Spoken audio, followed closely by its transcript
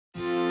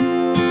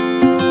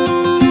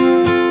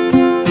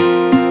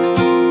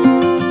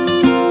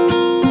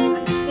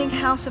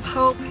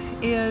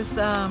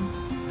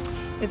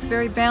it's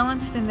very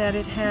balanced in that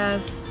it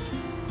has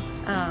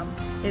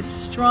it's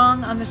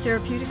strong on the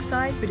therapeutic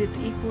side, but it's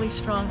equally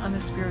strong on the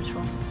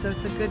spiritual. So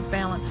it's a good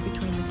balance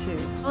between the two.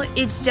 Well,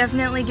 it's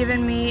definitely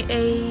given me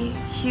a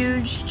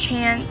huge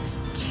chance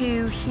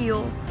to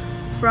heal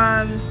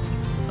from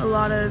a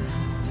lot of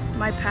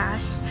my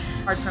past.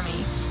 Hard for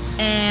me,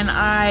 and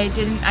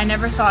I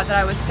never thought that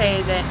I would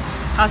say that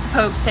House of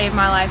Hope saved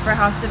my life or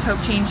House of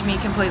Hope changed me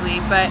completely,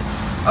 but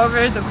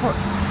over the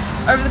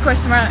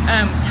course of my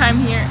time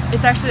here,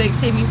 it's actually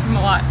saved me from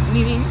a lot.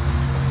 Meaning,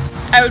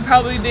 I would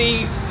probably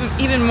be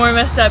even more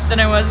messed up than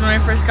I was when I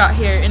first got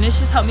here, and it's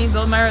just helped me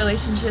build my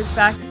relationships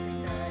back.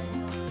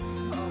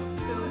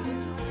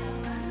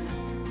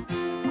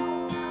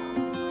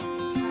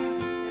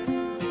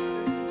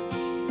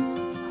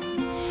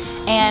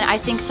 And I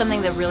think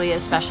something that really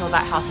is special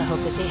about House of Hope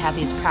is they have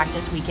these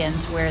practice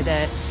weekends where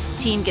the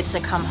team gets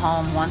to come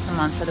home once a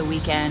month for the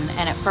weekend.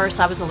 And at first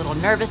I was a little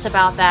nervous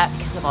about that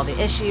because of all the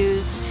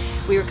issues.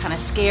 We were kind of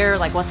scared,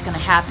 like what's going to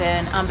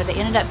happen, but they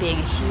ended up being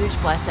a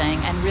huge blessing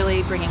and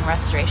really bringing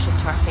restoration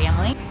to our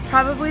family.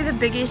 Probably the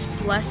biggest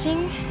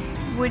blessing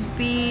would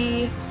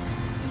be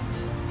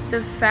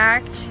the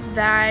fact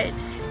that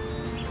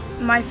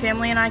my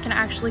family and I can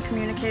actually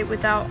communicate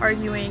without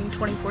arguing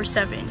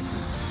 24/7.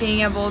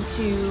 Being able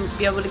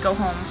to go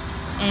home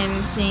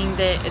and seeing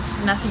that it's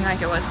nothing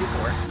like it was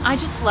before. I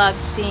just love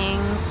seeing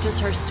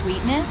just her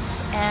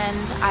sweetness,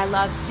 and I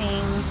love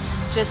seeing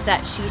just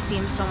that she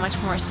seems so much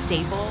more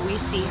stable. We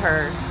see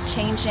her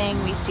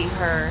changing, we see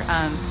her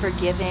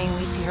forgiving,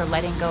 we see her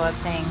letting go of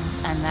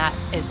things, and that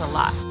is a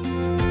lot.